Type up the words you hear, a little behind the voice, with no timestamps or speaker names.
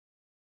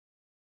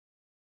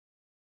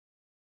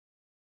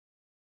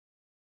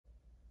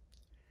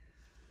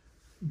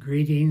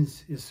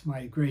Greetings. It's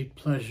my great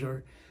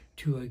pleasure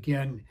to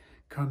again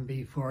come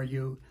before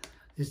you.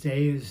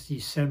 Today is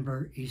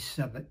December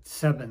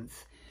 7th.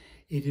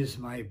 It is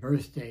my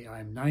birthday.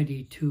 I'm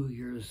 92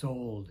 years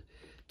old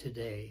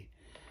today.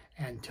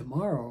 And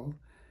tomorrow,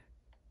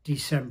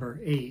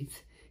 December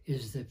 8th,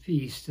 is the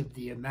feast of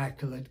the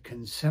Immaculate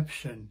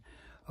Conception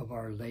of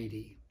Our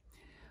Lady.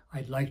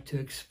 I'd like to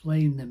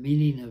explain the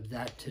meaning of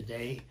that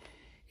today.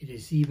 It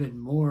is even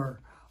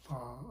more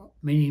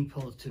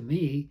meaningful to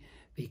me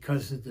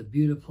because of the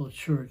beautiful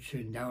church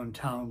in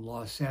downtown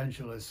Los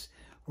Angeles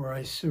where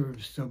I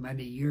served so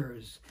many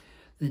years.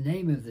 The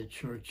name of the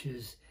church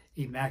is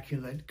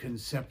Immaculate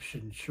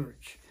Conception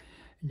Church,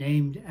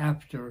 named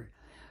after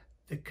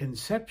the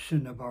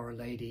conception of Our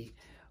Lady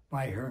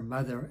by her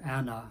mother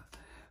Anna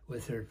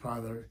with her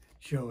father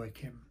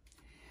Joachim.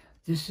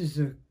 This is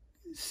a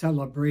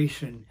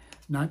celebration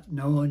not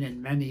known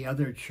in many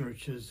other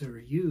churches or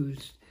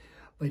used,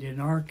 but in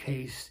our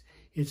case,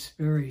 it's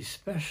very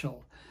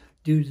special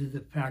due to the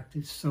fact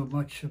that so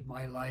much of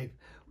my life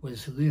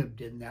was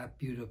lived in that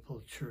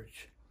beautiful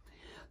church.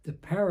 The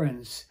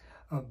parents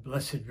of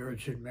Blessed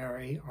Virgin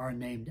Mary are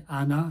named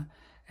Anna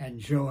and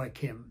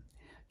Joachim.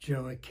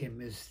 Joachim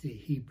is the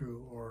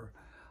Hebrew or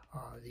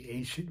the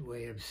ancient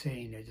way of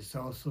saying it. It's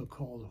also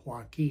called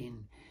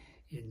Joaquin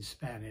in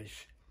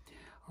Spanish.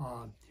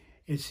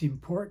 It's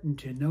important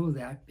to know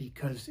that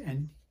because,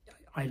 and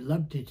I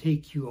love to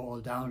take you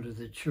all down to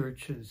the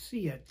church and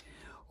see it,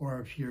 or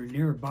if you're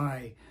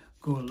nearby,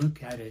 go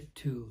look at it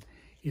too.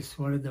 It's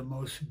one of the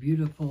most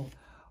beautiful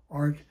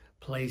art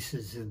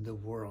places in the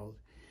world.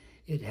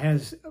 It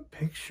has a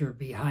picture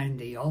behind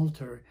the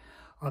altar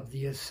of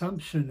the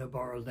Assumption of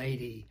Our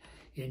Lady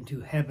into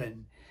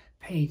heaven,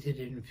 painted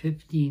in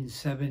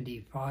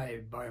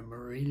 1575 by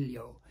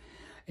Murillo.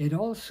 It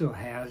also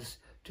has,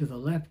 to the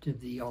left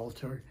of the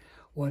altar,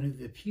 one of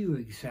the few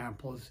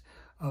examples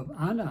of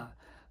Anna,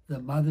 the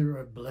mother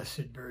of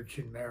Blessed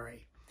Virgin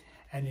Mary.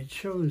 And it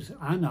shows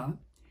Anna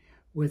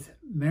with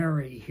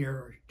Mary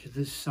here to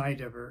this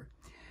side of her,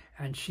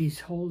 and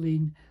she's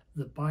holding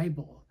the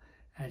Bible,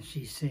 and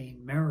she's saying,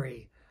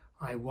 Mary,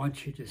 I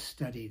want you to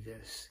study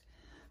this.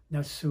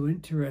 That's so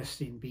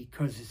interesting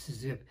because it's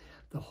as if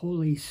the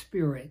Holy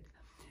Spirit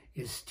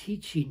is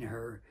teaching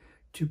her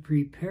to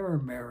prepare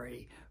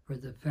Mary for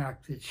the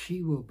fact that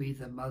she will be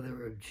the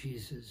mother of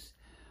Jesus,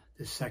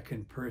 the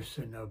second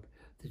person of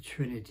the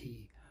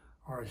Trinity,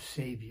 our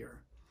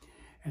Savior.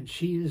 And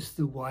she is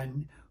the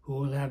one who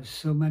will have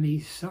so many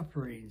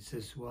sufferings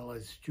as well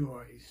as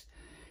joys.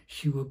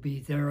 She will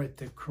be there at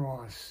the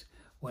cross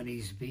when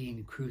he's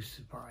being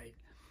crucified.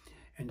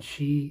 And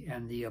she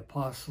and the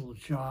Apostle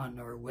John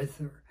are with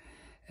her.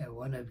 And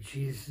one of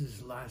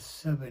Jesus'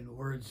 last 7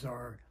 words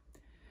are,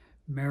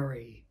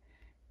 Mary,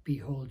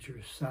 behold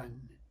your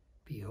son,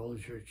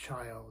 behold your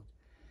child,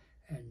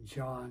 and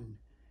John,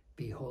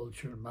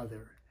 behold your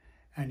mother.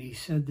 And he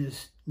said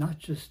this not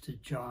just to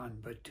John,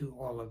 but to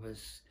all of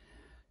us.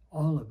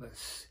 All of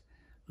us.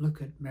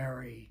 Look at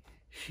Mary.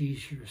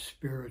 She's your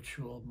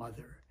spiritual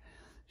mother.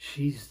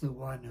 She's the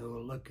one who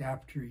will look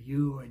after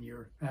you and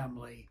your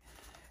family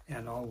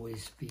and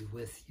always be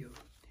with you.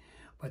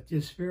 But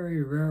this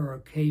very rare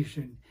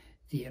occasion,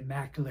 the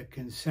Immaculate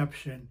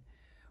Conception,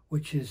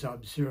 which is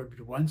observed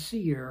once a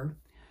year,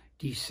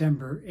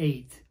 December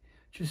 8th,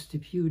 just a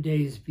few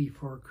days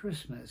before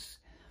Christmas,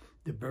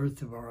 the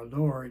birth of our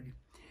Lord,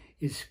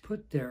 is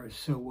put there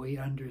so we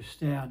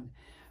understand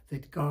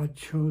that God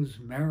chose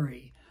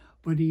Mary,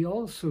 but he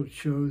also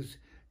chose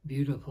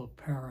beautiful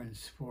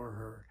parents for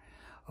her,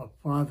 a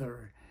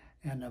father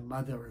and a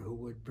mother who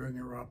would bring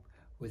her up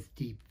with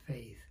deep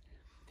faith.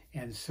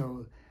 And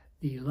so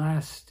the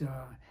last,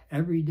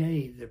 every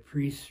day the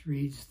priest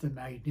reads the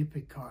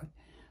Magnificat,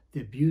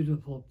 the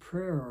beautiful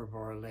prayer of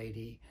Our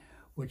Lady,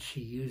 which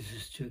she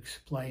uses to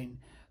explain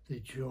the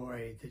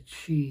joy that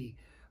she,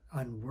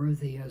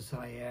 unworthy as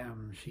I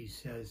am, she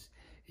says,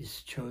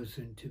 is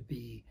chosen to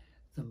be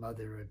the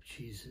mother of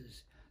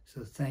Jesus.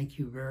 So thank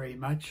you very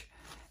much,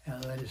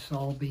 and let us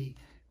all be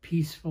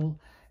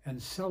peaceful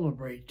and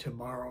celebrate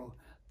tomorrow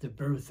the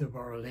birth of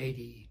Our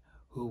Lady,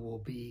 who will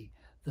be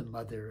the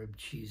mother of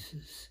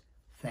Jesus.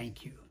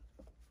 Thank you.